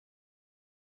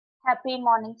Happy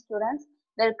morning, students.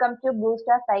 Welcome to Blue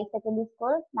Star Science Secondary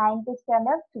School, 9th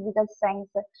Standard Physical Science.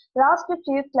 Last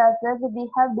few classes, we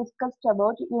have discussed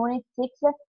about Unit 6,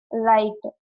 light.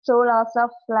 So, laws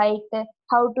of light,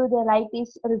 how to the light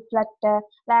is reflected,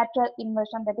 lateral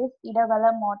inversion, that is,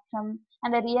 Ida-Walla motion,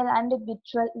 and a real and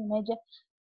virtual image.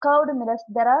 Curved mirrors.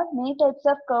 There are many types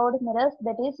of curved mirrors,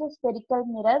 that is spherical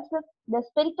mirrors. The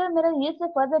spherical mirror is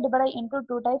further divided into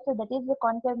two types, that is the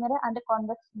concave mirror and the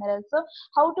convex mirror. So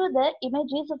how to the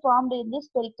image is formed in the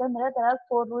spherical mirror? There are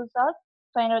four rules are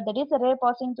find out, that is the ray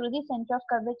passing through the center of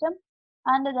curvature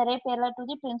and the ray parallel to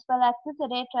the principal axis,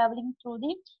 the ray traveling through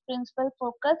the principal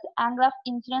focus, angle of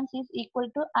incidence is equal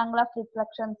to angle of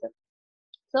reflections.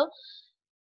 So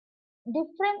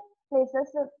different places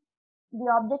the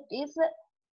object is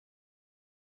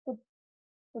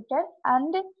put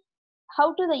and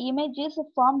how to the image is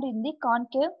formed in the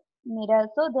concave mirror.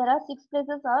 So there are six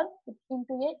places are put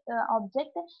into a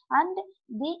object, and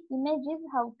the image is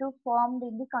how to formed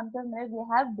in the concave mirror we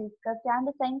have discussed, and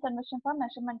the sign convention for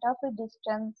measurement of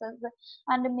distances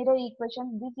and the mirror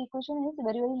equation. This equation is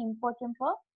very important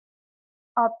for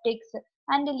optics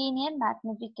and linear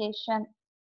magnification.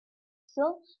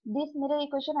 So this mirror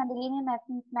equation and the linear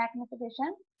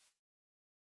magnification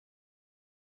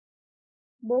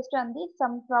based on the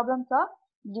some problems are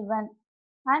given,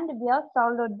 and we have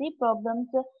solved out the problems.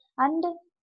 And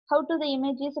how to the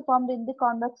image is formed in the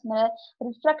convex mirror,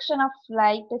 refraction of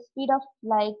light, speed of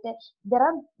light. There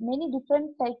are many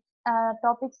different types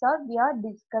topics are we are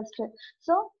discussed.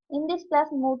 So in this class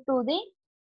move to the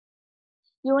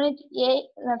unit A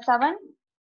 7,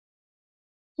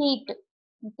 heat.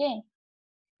 Okay,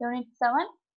 unit 7,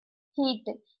 heat.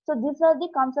 So these are the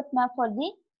concept map for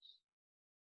the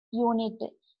unit.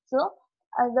 So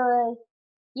the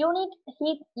unit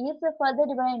heat is further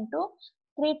divided into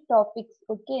three topics.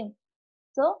 Okay,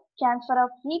 so transfer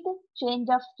of heat, change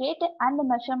of state, and the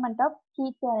measurement of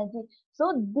heat energy.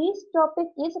 So this topic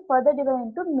is further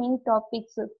divided into many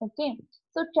topics. Okay,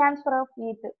 so transfer of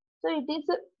heat. So it is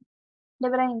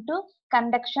divided into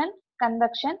conduction,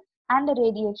 convection, and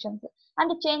radiations.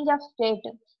 And change of state,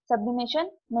 sublimation,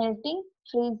 melting,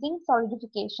 freezing,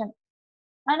 solidification,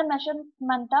 and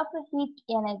measurement of heat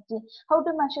energy. How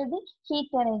to measure the heat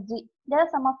energy? There are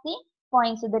some of the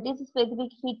points, that is specific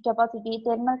heat capacity,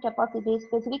 thermal capacity,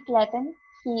 specific latent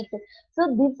heat. So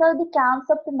these are the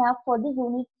concept map for the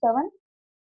unit 7,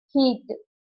 heat.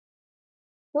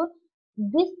 So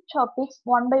these topics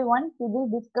one by one we will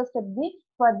discuss at the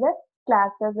further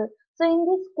classes. So in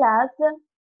this class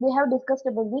we have discussed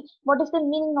about the what is the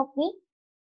meaning of the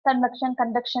convection,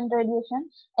 conduction, radiation,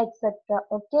 etc.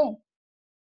 Okay.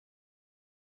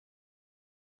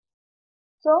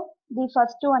 So the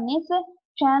first one is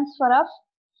transfer of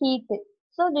heat.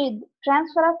 So the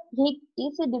transfer of heat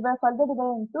is further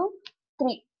divided into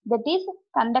three. That is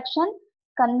conduction,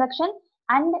 convection,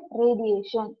 and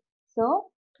radiation. So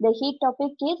the heat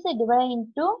topic is divided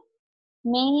into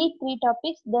mainly three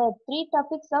topics. The three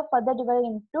topics are further divided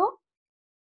into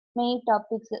many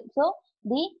topics. So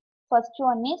the first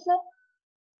one is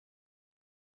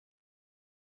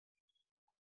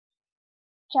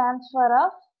transfer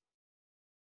of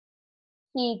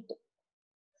heat.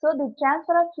 So the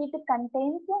transfer of heat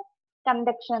contains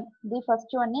conduction. The first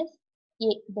one is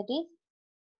A, that is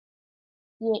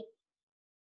A,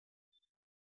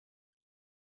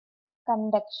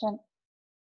 conduction.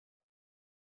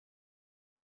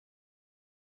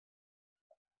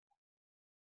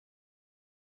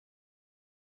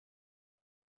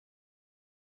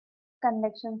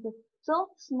 Conductions. So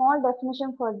small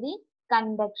definition for the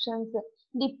conductions.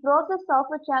 The process of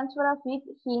a transfer of heat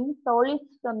in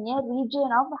solids from a region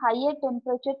of higher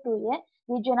temperature to a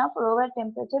region of lower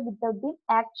temperature without the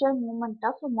actual movement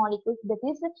of molecules, that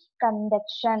is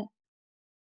conduction.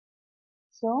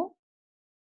 So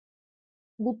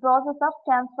the process of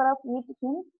transfer of heat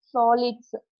in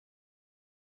solids,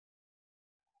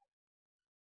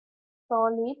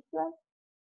 solids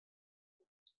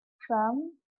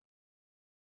from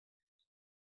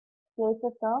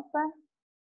places of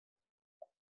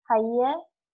higher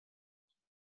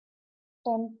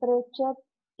temperature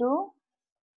to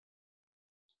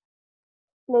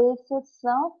places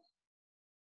of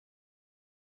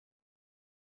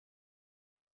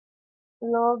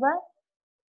lower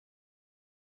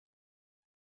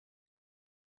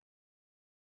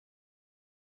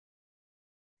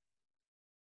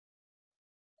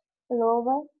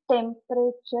lower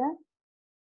temperature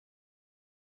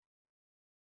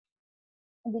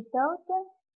without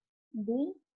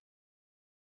the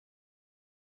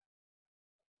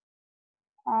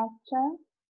actual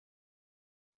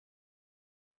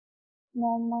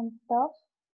movement of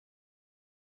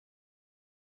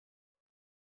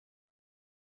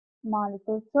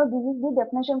molecules. So this is the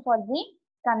definition for the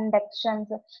conductions.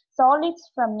 Solids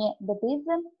from a, that is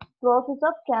process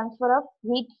of transfer of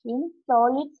heat in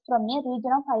solids from a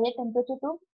region of higher temperature to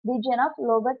region of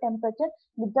lower temperature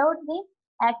without the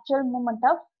actual movement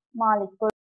of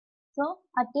molecules. So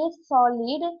at a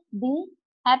solid, the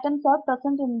atoms are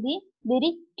present in the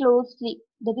very closely.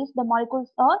 That is, the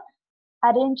molecules are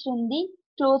arranged in the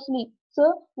closely.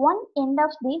 So one end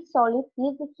of the solid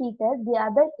is heated, the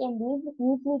other end is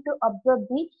easy to absorb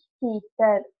the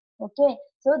heater. Okay,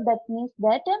 so that means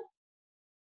that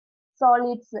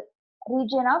solids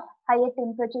region of higher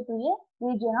temperature to a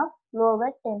region of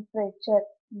lower temperature.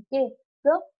 Okay,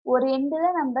 so ஒரு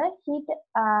எண்டில் நம்ம heat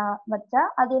வச்சா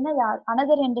அது என்ன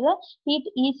another எண்டில் heat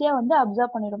ஈஸியாக வந்து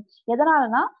observe பண்ணிடும்.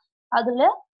 எதனாலனா அதில்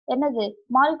என்னது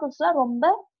மாலிகுல்ஸ்லாம் ரொம்ப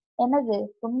என்னது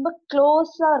ரொம்ப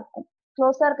க்ளோஸாக இருக்கும்.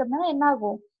 க்ளோஸாக இருக்கிறதுனால என்ன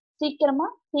ஆகும், சீக்கிரமா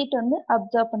ஹீட் வந்து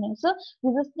அப்சர்வ் பண்ணிடும். So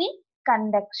this is the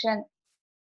conduction.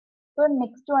 So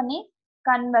next one is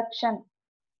convection.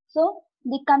 So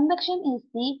the convection is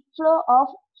the flow of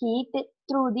heat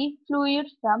through the fluid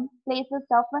from places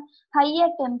of higher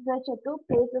temperature to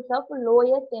places of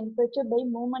lower temperature by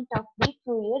movement of the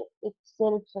fluid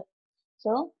itself.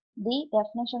 So the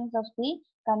definitions of the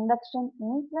convection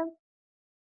is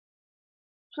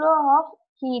flow of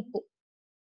heat.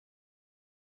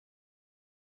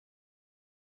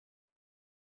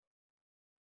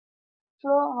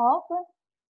 Flow of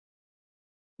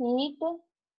heat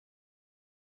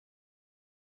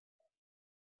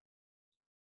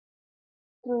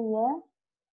through a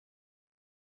fluid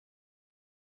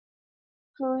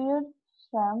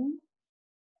from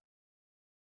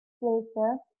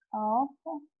places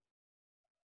of higher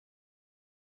temperature to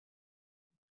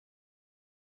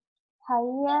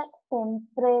places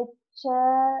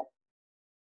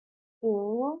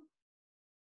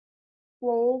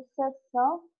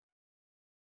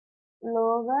of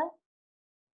lower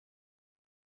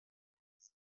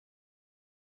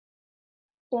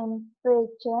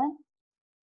temperature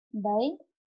by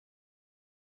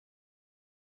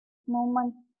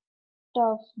movement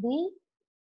of the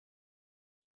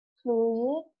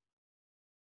fluid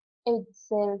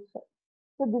itself.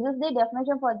 So this is the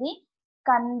definition for the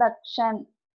convection.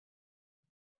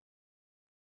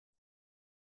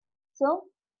 So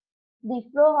the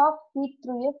flow of heat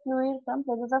through a fluid from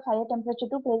places of higher temperature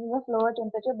to places of lower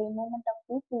temperature by movement of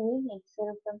the fluid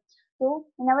itself. So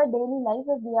in our daily life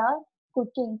we are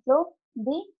cooking. So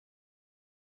the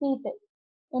heat,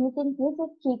 anything is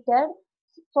heated.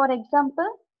 For example,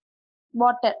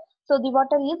 water. So the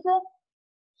water is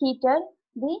heated.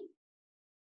 The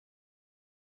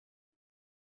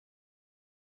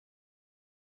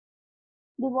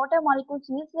water molecules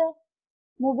is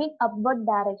moving upward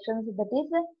directions, that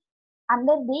is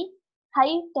under the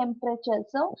high temperature.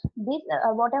 So this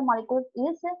water molecules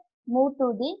is move to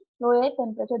the lower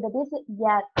temperature, that is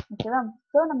air. ஓகேவா?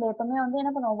 So நம்ம எப்பவுமே வந்து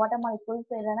என்ன பண்ணுவோம், water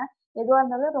molecules இல்லைன்னா எதுவாக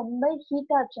இருந்தாலும் ரொம்ப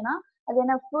ஹீட் ஆச்சுன்னா அது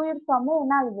என்ன ஃப்ளூயிட் ஃபார்ம்ல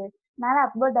என்ன ஆகுது, மேலே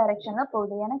அப்வர்ட் டைரக்ஷன்ல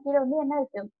போகுது. ஏன்னா கீழே வந்து என்ன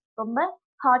இருக்கு, ரொம்ப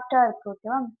ஹாட்டா இருக்கு.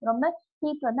 ஓகேவா? ரொம்ப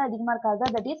ஹீட் வந்து அதிகமா இருக்காது,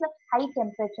 that is high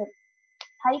temperature.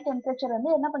 High temperature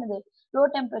வந்து என்ன பண்ணுது, லோ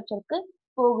டெம்பரேச்சருக்கு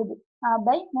போகுது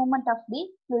by moment of the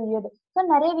fluid. So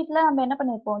நிறைய வீட்டில் நம்ம என்ன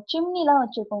பண்ணியிருப்போம், சிம்னிலாம்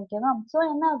வச்சிருப்போம். ஓகேவா? ஸோ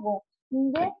என்ன ஆகும்,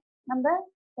 இங்கே நம்ம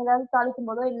ஏதாவது தாளிக்கும்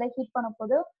போதோ இல்லை ஹீட் பண்ண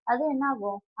போதோ அது என்ன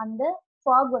ஆகும், அந்த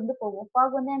ஃபாக் வந்து போகும்.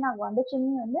 ஃபாக் வந்து என்ன ஆகும், அந்த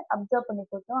சிம்னி வந்து அப்சர்வ் பண்ணி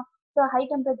போட்டோம். ஸோ ஹை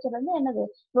டெம்பரேச்சர் வந்து என்னது,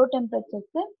 லோ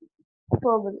டெம்பரேச்சருக்கு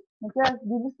போகுது. Okay,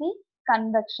 this is the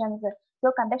convection. So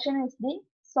conduction is the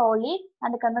solid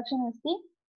and convection is the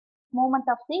movement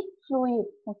of the fluid.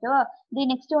 Okay, the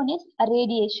next one is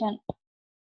radiation.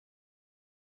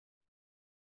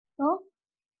 So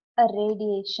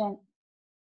radiation,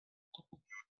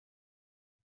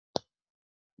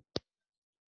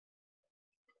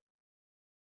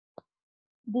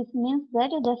 this means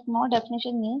that the small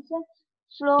definition means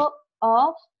flow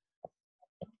of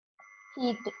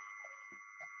heat.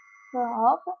 Flow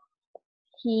of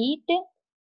heat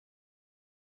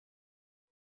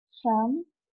from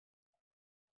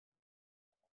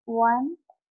one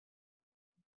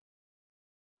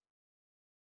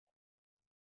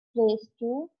place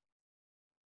to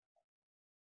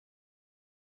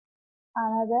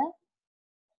another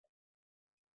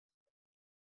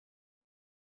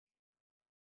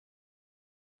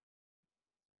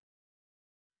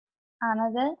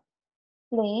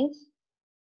place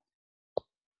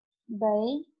by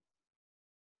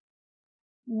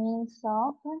means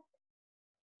of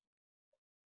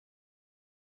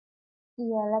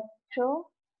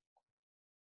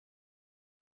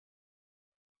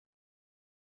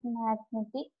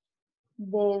electromagnetic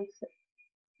waves.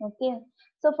 Okay,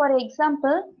 so for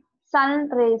example, sun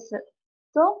rays.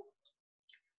 So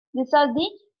these are the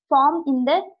form in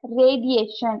the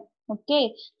radiation. Okay,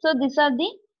 so these are the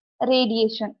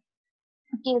radiation.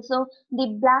 Okay, so the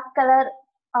black color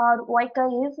or white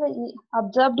color is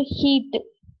absorbed heat.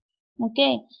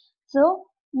 Okay, so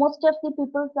most of the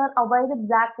people are avoid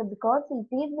black because it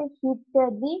is the heat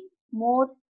the more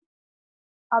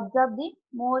absorb the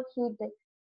more heat.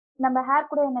 நம்ம hair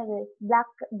கூட என்னது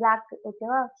black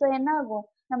ஓகேவா. So என்ன ஆகும்,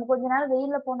 நம்ம கொஞ்ச நேரம்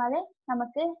வெயில்ல போனாலே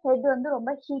நமக்கு ஹெட் வந்து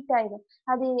ரொம்ப ஹீட் ஆயிடும்.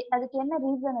 அதுக்கு என்ன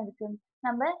ரீசன் இருக்கு,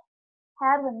 நம்ம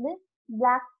ஹேர் வந்து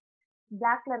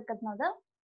பிளாக்ல இருக்கிறதுனால தான்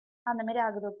அந்த மாதிரி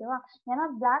ஆகுது ஓகேவா. ஏன்னா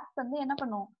பிளாக் வந்து என்ன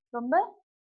பண்ணும், ரொம்ப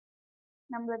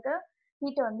நம்மளுக்கு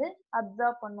ஹீட்டை வந்து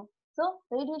அப்சர்வ் பண்ணும். ஸோ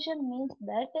ரேடியேஷன் மீன்ஸ்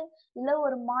தட் இல்லை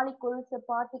ஒரு மாலிகூல்ஸ்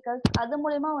பார்ட்டிகல்ஸ் அது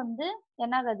மூலயமா வந்து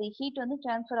என்ன ஆகுது, ஹீட் வந்து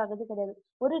டிரான்ஸ்ஃபர் ஆகுது கிடையாது.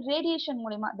 ஒரு ரேடியேஷன்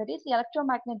மூலயமா, that is electro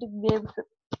magnetic waves,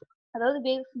 அதாவது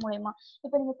வேவ்ஸ் மூலயமா.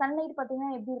 இப்போ நீங்க சன்லைட்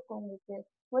பார்த்தீங்கன்னா எப்படி இருக்கும், உங்களுக்கு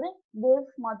ஒரு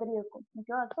வேவ்ஸ் மாதிரி இருக்கும்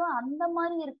ஓகேவா. ஸோ அந்த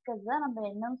மாதிரி இருக்கிறத நம்ம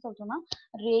என்னன்னு சொல்றோம்னா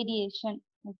ரேடியேஷன்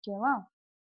ஓகேவா.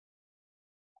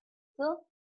 So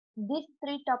these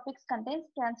three topics contains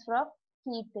transfer of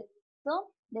heat. So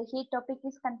the heat topic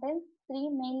is contains three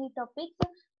mainly topics: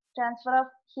 transfer of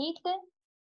heat,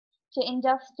 change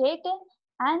of state,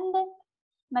 and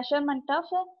measurement of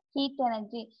heat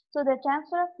energy. So the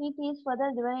transfer of heat is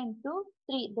further divided into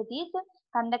three, that is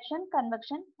conduction,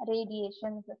 convection,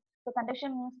 radiations. So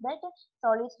conduction means that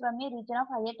solids from a region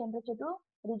of higher temperature to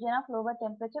region of lower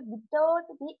temperature without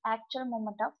the actual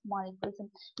movement of molecules.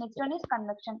 Next one is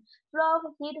convection. Flow of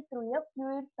heat through a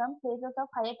fluid from places of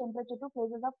higher temperature to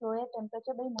places of lower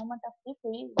temperature by movement of the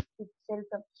fluid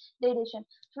itself. Radiation.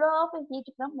 Flow of heat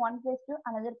from one place to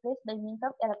another place by means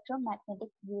of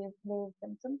electromagnetic waves.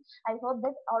 I hope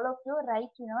that all of you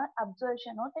write your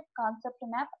observation note, concept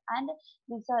map, and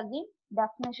these are the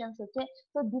definitions. Okay,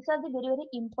 so these are the very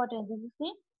important. This is the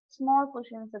small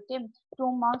questions. Okay, 2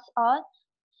 marks or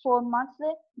 4 marks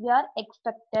we are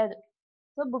expected.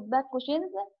 So book back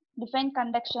questions: define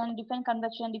conduction, define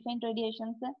convection, define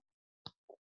radiations.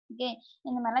 Okay,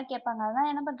 இந்த மாதிரிலாம் கேட்பாங்க. அதான்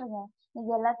என்ன பண்றீங்க,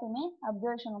 இது எல்லாத்தையுமே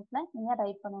observation நோட்ல நீங்க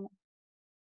ரைட் பண்ணணும்.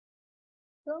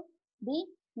 So the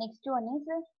next one is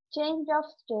change of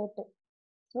state.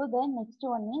 So the next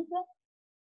one is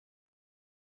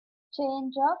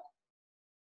change of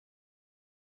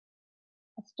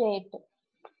state.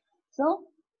 So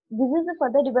this is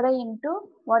further divided into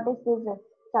what is this: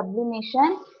 sublimation,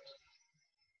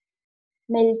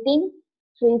 melting,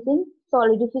 freezing,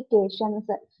 solidifications.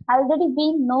 Already we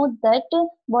know that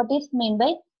what is meant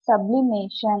by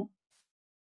sublimation.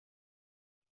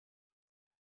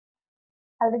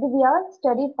 Already we are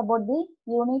studied about the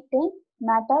unit in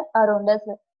matter around us.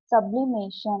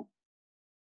 Sublimation.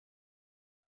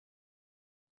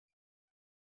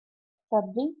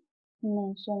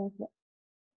 Sublimations.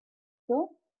 So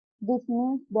this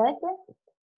means that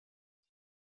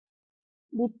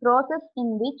the process in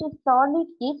which a solid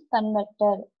is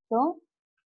converted. So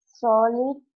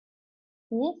solid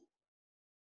is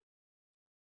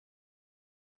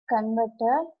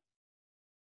converted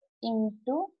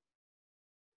into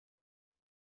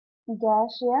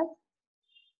gaseous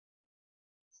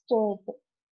state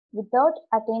without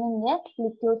attaining a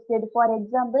liquid state. For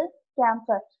example,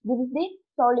 camphor. This is the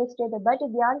solid state, but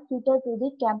we are heated to the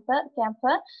camphor.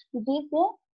 It is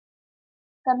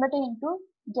converted into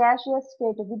gaseous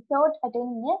state without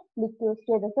attaining a liquid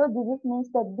state. So this means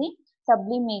that the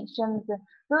sublimations.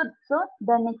 So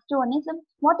the next one is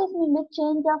what is mean by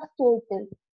change of state?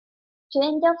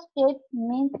 Change of state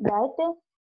means that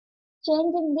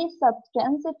changing the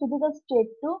substance physical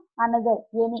state to another,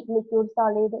 any liquid,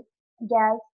 solid,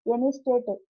 gas, any state.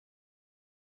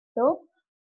 So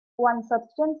one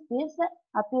substance is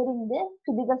appearing the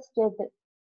physical state,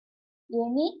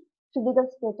 any physical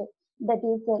state, that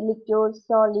is liquid,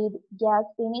 solid, gas,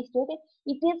 any state,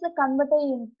 it is converted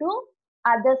into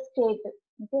other state.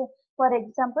 Okay, for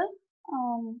example,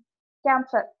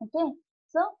 camphor. Okay,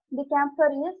 so the camphor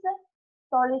is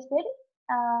solid state.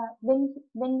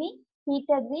 When we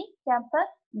heated the camphor,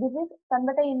 this is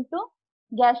converted into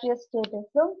gaseous state.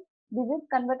 So this is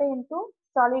converted into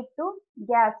solid to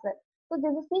gas. So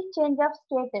this is the change of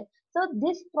state. So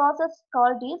this process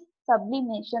called is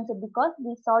sublimation. So because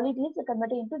the solid is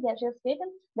converted into gaseous state,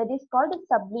 that is called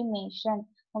sublimation.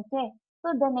 Okay.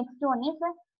 So the next one is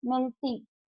melting.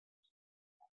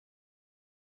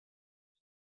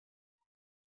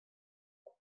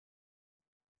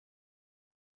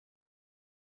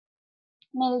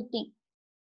 Melting,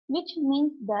 which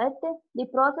means that the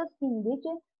process in which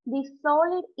the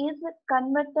solid is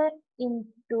converted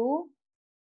into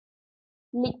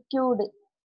liquid.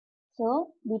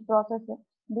 So the process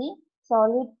the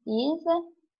solid is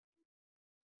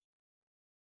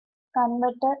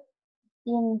converted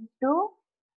into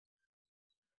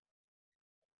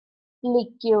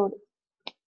liquid.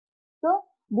 So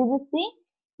this is the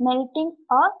melting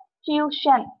or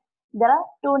fusion. There are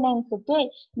two names, okay?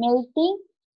 Melting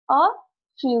or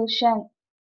fusion.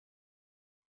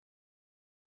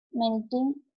 Melting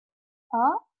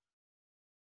or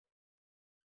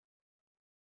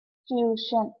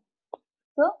fusion.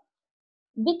 So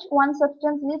which one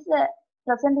substance is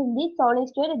present in the solid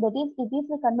state, that is it is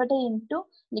converted into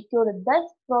liquid. That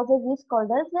process is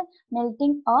called as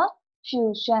melting or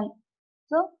fusion.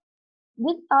 So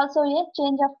this also a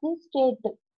change of the state.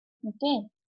 Okay.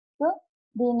 So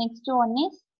the next one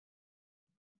is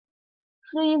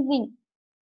freezing.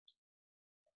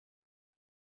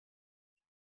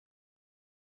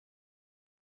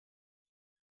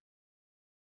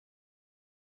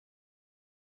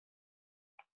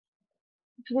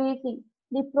 Freezing.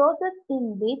 The process in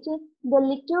which the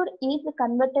liquid is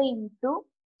converted into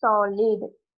solid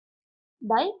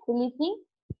by releasing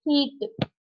heat.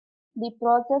 The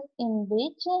process in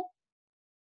which a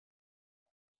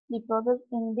liquid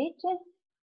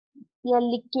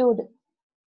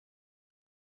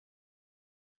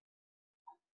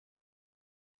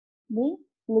the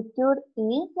liquid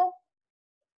is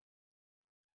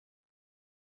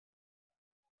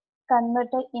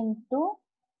converted into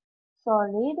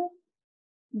solid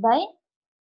by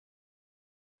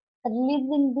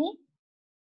releasing the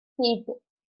heat.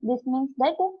 This means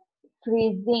that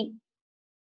freezing.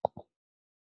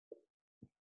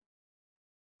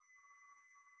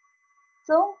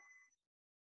 So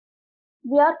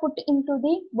we are put into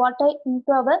the water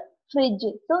into our fridge.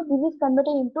 So this is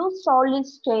converted into solid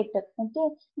state. Okay,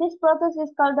 this process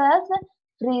is called as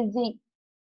freezing.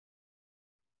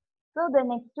 So the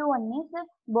next one is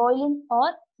boiling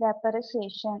or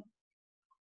vaporization.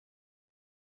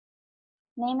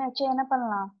 Name வச்சு என்ன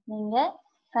பண்ணலாம், நீங்க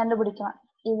கண்டுபிடிக்கலாம்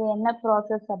இது என்ன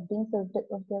process அப்படின்னு சொல்லிட்டு.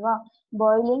 ஓகேவா,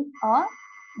 boiling R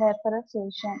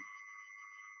vaporisation.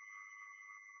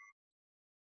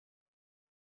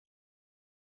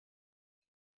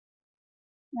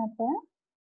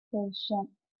 Vaporization.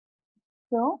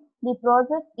 So the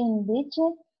process in which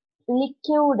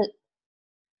liquid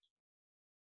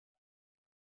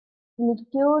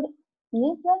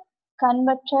is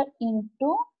converted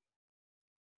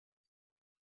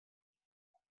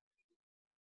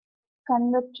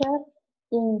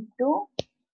into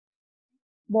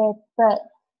vapor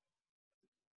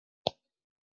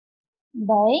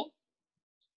by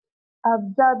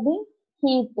absorbing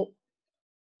heat.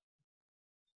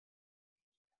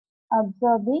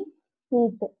 Absorbing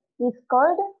heat is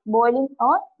called boiling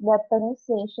or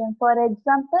vaporization. For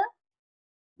example,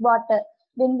 water.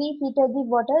 When we heated the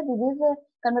water, this is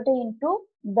converted into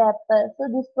vapor. So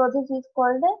this process is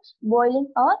called boiling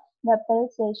or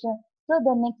vaporization. So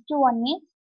the next one is,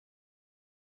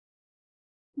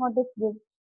 what is this?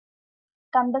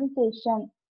 Condensation.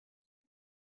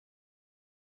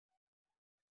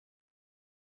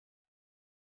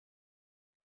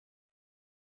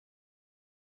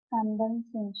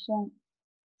 Condensation.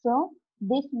 So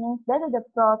this means that the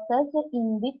process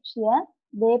in which a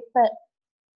vapor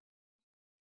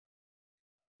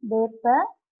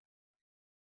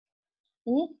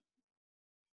is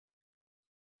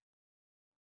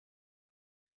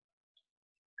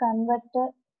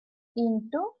converted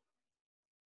into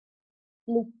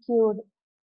liquid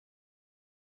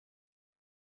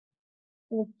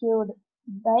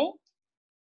by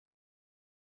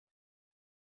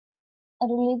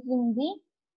releasing the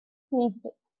heat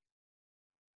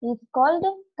is called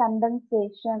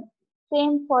condensation.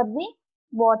 Same for the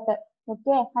water.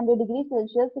 Okay, 100 degrees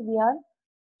Celsius we are.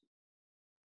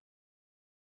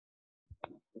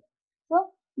 So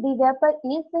the vapor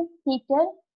is heated.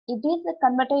 It is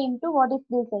converted into what is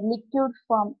this liquid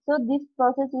form. So this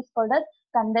process is called as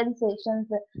condensation.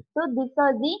 So these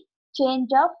are the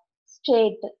change of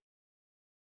state.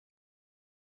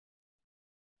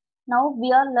 Now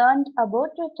we are learned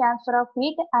about transfer of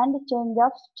heat and change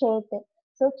of state.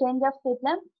 So change of state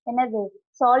la enadhu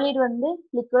solid vandu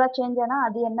liquid change ana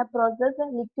adu enna process,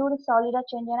 liquid solid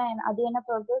change ana adu enna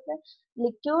process,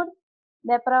 liquid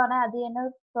vapor ana adu enna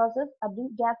process, அப்படி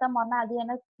gas மாறினா அது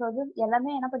என்ன process,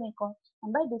 எல்லாமே என்ன பண்ணிருக்கோம்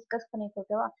நம்ம discuss பண்ணிருக்கோம்.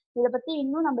 ஓகேவா, இத பத்தி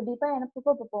இன்னும் நம்ம டீப்பா என்ன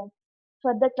பார்ப்போம்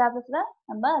ஃபர்தர் கிளாஸஸ்ல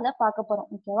நம்ம அத பார்க்க போறோம்.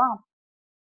 ஓகேவா,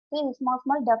 இது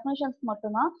ஸ்மால் டெஃபினிஷன்ஸ்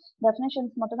மட்டும்தான்.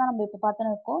 நம்ம இப்போ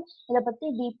பார்த்துன்னு இருக்கோம். இதை பத்தி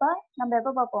டீப்பா நம்ம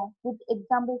எப்போ பார்ப்போம், வித்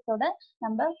எக்ஸாம்பிள்ஸோட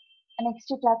நம்ம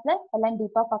நெக்ஸ்ட் கிளாஸ்ல எல்லாம்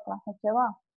டீப்பா பார்க்கலாம். ஓகேவா,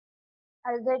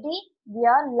 already we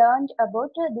are learned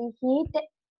about the heat.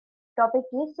 Topic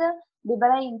is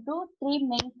divided into three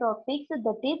main topics.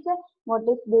 That is, what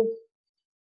is this?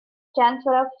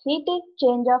 Transfer of heat,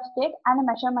 change of state, and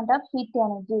measurement of heat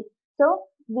energy. So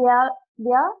we are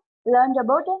learned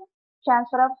about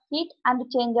transfer of heat and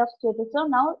change of state. So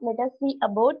now let us see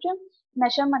about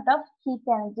measurement of heat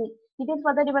energy. It is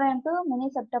further divided into many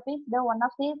subtopics. The one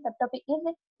of the subtopic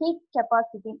is heat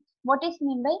capacity. What is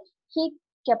meant by heat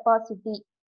capacity?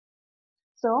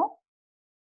 So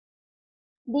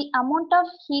the amount of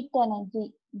heat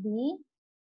energy, the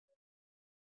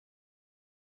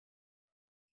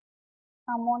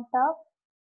amount of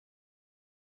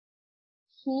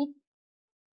heat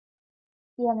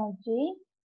energy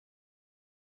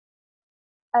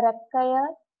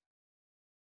required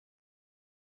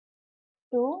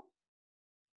to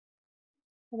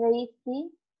raise the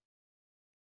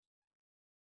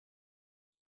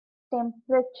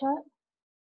temperature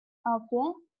of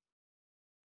a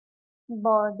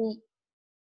body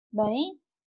by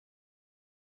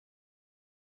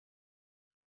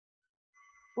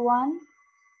 1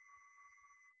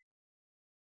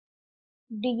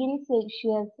 degree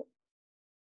Celsius.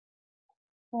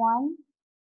 1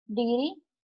 degree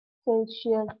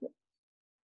Celsius.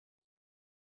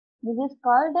 This is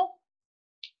called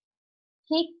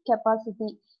heat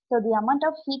capacity. So the amount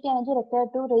of heat energy required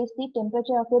to raise the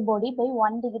temperature of a body by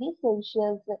 1 degree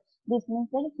Celsius. This means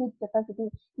that heat capacity.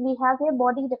 We have a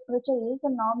body temperature is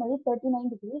normally 39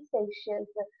 degrees Celsius.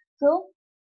 So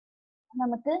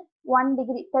நமக்கு 1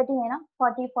 degree 39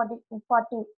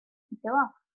 40 ஓகேவா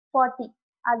 40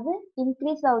 அது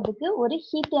increase ஆகுதுக்கு ஒரு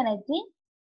heat energy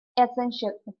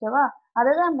essential ஓகேவா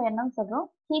அதுதான் நம்ம என்னன்னு சொல்றோம்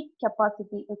heat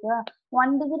capacity ஓகேவா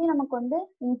 1 டிகிரி நமக்கு வந்து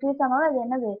இன்க்ரீஸ் ஆனாலும் அது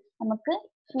என்னது நமக்கு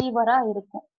ஃபீவரா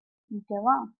இருக்கும்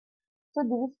ஓகேவா so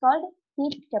this is called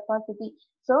heat capacity.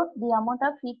 So the amount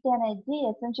of heat energy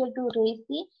essential to raise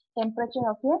the temperature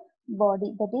of your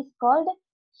body, that is called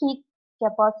heat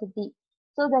capacity.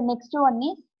 So the next one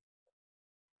is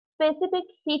specific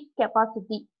heat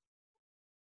capacity.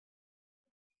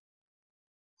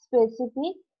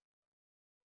 Specific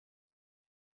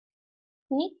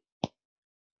heat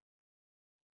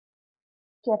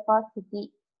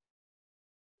capacity.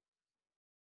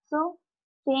 So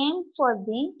same for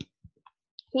the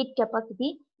heat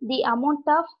capacity, the amount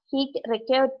of heat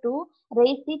required to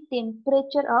raise the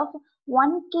temperature of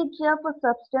 1 kg of a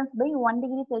substance by 1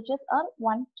 degree Celsius or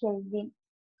 1 Kelvin.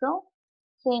 So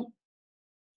same,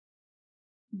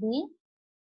 the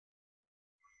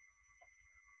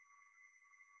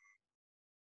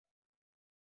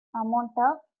amount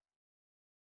of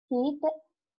heat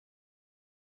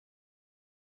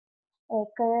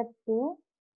required to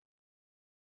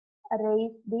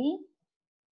raise the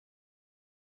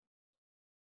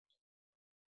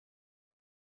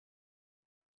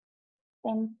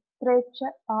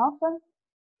temperature of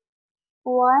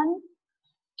 1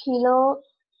 kilogram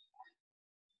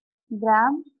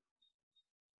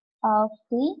of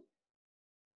the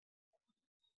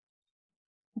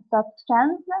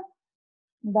substance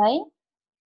by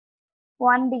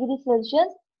 1 degree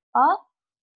Celsius or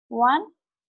 1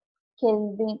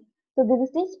 Kelvin. So this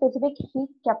is the specific heat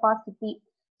capacity.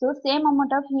 So same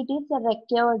amount of heat is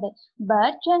required,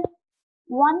 but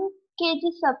 1 kg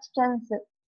substance.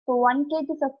 So 1 kg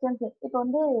substance இப்போ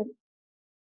வந்து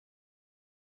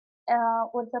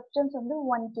ஒரு substance வந்து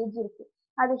 1 kg இருக்கு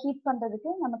அதை heat பண்றதுக்கு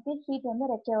நமக்கு heat வந்து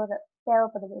required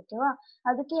தேவைப்படுது ஓகேவா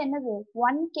அதுக்கு என்னது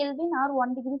 1 kelvin R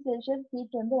 1 degree Celsius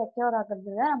heat வந்து ரெக்யர்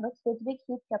ஆகுறது நம்ம ஸ்பெசிபிக்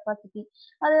ஹீட் கெப்பாசிட்டி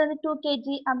அது வந்து 2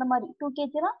 kg அந்த மாதிரி 2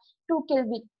 kgனா 2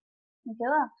 கெல்வின்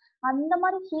ஓகேவா அந்த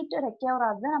மாதிரி ஹீட் ரெக்யர்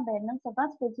ஆகுது நம்ம என்னன்னு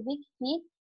சொல்றோம் ஸ்பெசிபிக் ஹீட்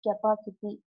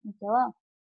கெப்பாசிட்டி ஓகேவா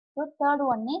so third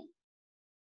one is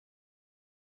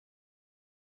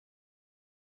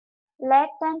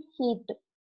latent heat.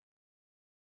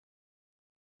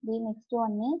 The next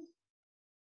one is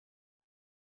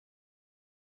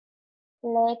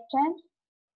latent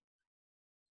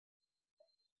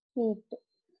heat.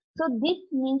 So this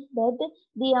means that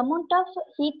the amount of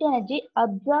heat energy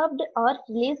absorbed or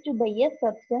released by a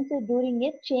substance during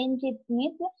a change in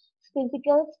its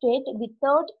physical state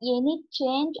without any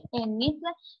change in its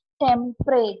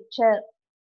temperature.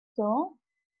 So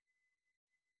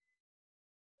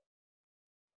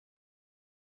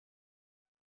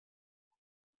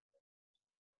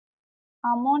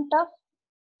amount of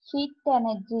heat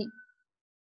energy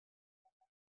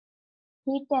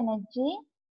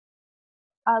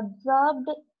absorbed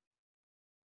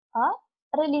or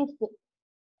released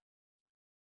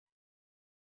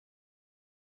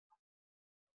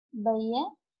by a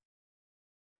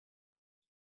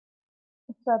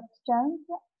substance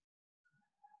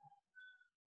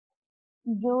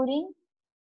during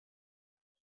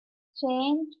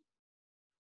change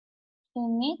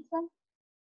in its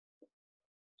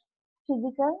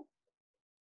physical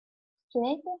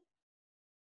state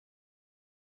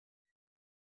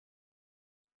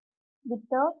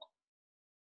without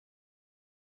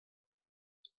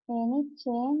any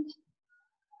change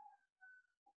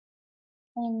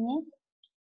in its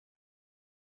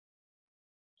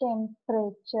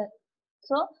temperature.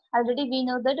 So already we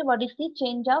know that what is the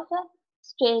change of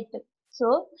state. So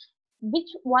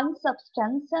which one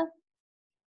substance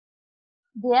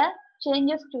there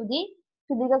changes to the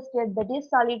physical state, that is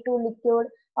solid to liquid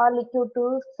or liquid to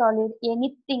solid,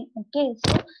 anything. Okay,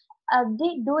 so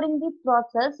during the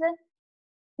process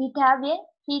it have a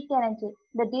heat energy,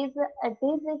 that is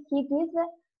heat is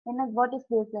what is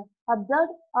this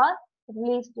absorbed or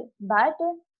released, but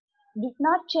did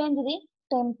not change the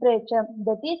temperature,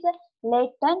 that is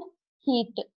latent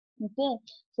heat. Okay,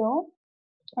 so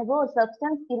இப்போ ஒரு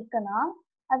substance இருக்குன்னா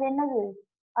அது என்னது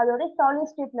அதோட solid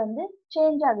ஸ்டேட்ல இருந்து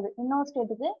change ஆகுது, இன்னொரு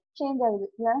ஸ்டேட்டுக்கு சேஞ்ச் ஆகுது,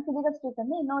 இல்லைன்னா பிசிக்கல் ஸ்டேட்ல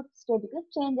இருந்து இன்னொரு ஸ்டேட்டுக்கு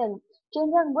சேஞ்ச் ஆகுது.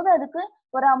 சேஞ்ச் ஆகும்போது அதுக்கு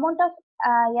ஒரு அமௌண்ட் ஆஃப்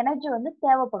எனர்ஜி வந்து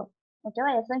தேவைப்படும். ஓகேவா,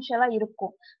 எசென்ஷியலா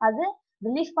இருக்கும். அது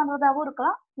ரிலீஸ் பண்றதாவும்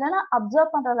இருக்கலாம், இல்லைன்னா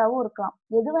அப்சர்வ் பண்றதாவும் இருக்கலாம்,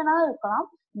 எது வேணாலும் இருக்கலாம்.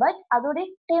 பட் அதோடைய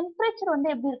டெம்பரேச்சர் வந்து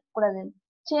எப்படி இருக்கக்கூடாது,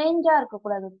 சேஞ்சா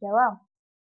இருக்கக்கூடாது. ஓகேவா,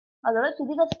 அதோட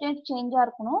பிசிக்கல் ஸ்டேட் சேஞ்சா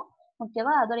இருக்கணும்.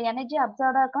 ஓகேவா, அதோட எனர்ஜி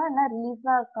அப்சர்வ்டா இருக்கலாம், இல்ல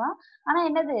ரிலீஸா இருக்கலாம். ஆனா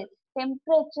என்னது,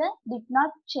 temperature did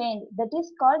not change, that is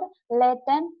called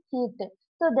latent heat.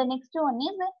 So the next one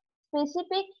is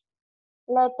specific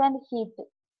latent heat.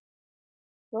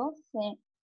 So same,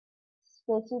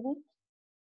 specific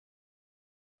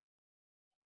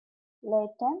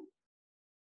latent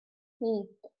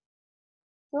heat.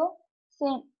 So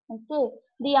same. Okay,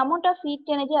 the amount of heat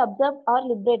energy absorbed or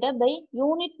liberated by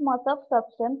unit mass of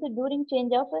substance during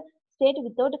change of state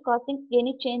without causing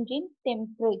any change in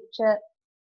temperature.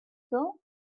 So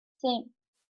same.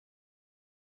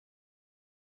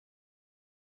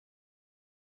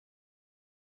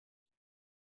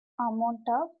 Amount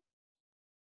of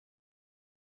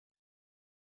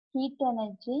heat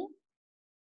energy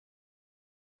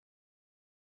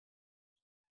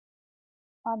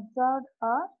absorbed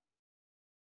or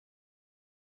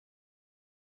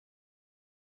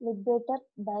liberated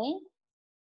by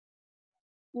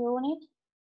unit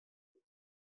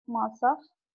mass of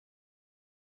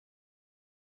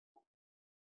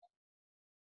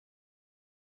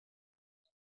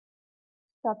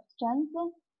substance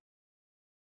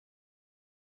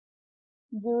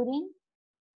during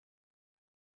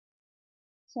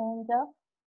change of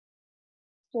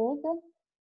state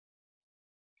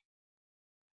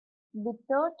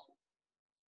without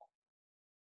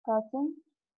causing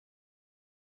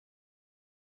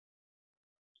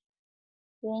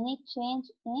any change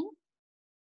in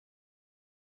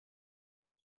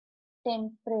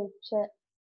temperature.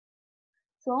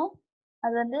 So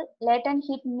அது வந்து latent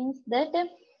heat means that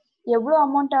எவ்வளோ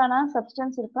amount ஆன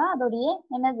substance இருக்கா அதோடைய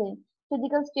என்னது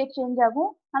physical state change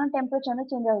ஆகும், ஆனால் temperature வந்து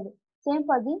சேஞ்ச் ஆகுது. சேம்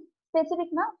ஃபார் தி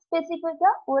ஸ்பெசிஃபிக்னா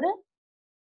ஸ்பெசிஃபிக்காக ஒரு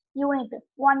unit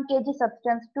 1 kg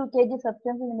substance 2 kg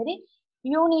substance இந்த மாதிரி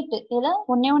யூனிட் இதில்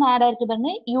ஒன்னே ஒன்று ஆட் ஆயிருக்கு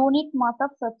பாருங்க, யூனிட் மாஸ்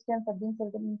ஆஃப் சப்ஸ்டன்ஸ் அப்படின்னு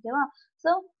சொல்லிட்டு. ஓகேவா, ஸோ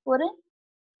ஒரு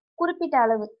குறிப்பிட்ட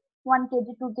அளவு 1 kg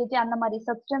 2 kg அந்த மாதிரி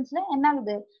சப்ஸ்டன்ஸ்ல என்ன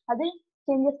ஆகுது, அது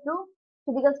changes to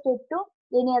physical state to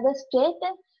any other state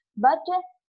but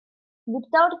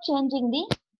without changing the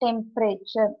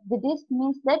temperature. This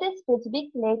means that is specific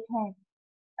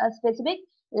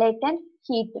latent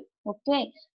heat. Okay,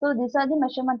 so these are the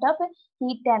measurement of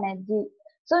heat energy.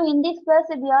 So in this class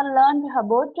we are learned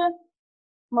about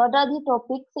what are the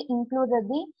topics included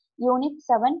the unit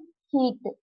 7 heat.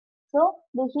 So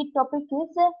the heat topic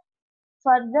is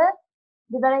further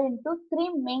divided into 3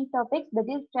 main topics,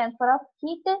 that is transfer of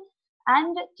heat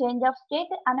and change of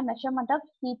state and measurement of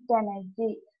heat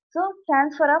energy. So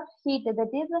transfer of heat,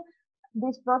 that is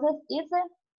this process is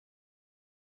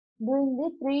doing the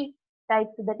 3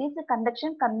 types, that is conduction,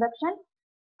 convection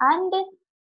and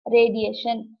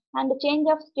radiation. And change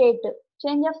of state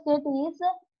is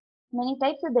many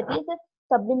types, that is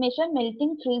sublimation,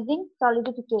 melting, freezing,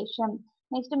 solidification.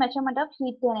 Next, measurement of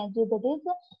heat energy, that is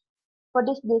what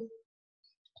is this,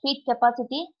 heat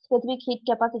capacity, specific heat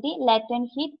capacity, latent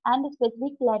heat and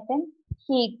specific latent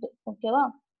heat. Okay, wow.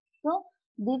 So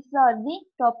these are the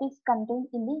topics contained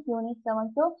in the unit 7.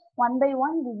 So one by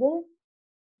one we will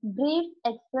brief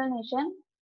explanation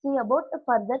see about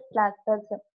further classes.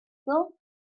 So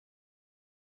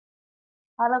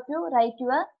all of you write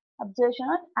your observation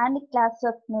note and class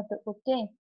work note. Okay,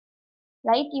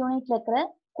 right unit la இருக்கிற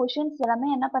questions எல்லாமே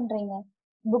என்ன பண்றீங்க,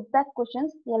 book back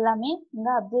questions எல்லாமே உங்க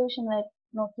observation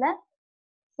noteல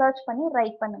search பண்ணி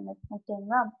right பண்ணுங்க.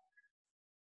 ஓகேங்களா,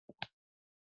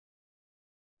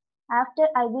 After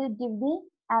I will give the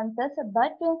answers,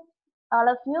 but all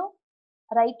of you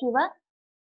write your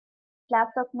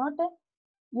class of note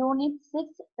unit 6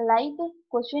 like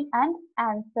question and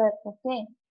answer. Okay.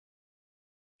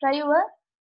 Try your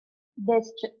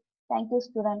best. Thank you,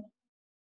 student.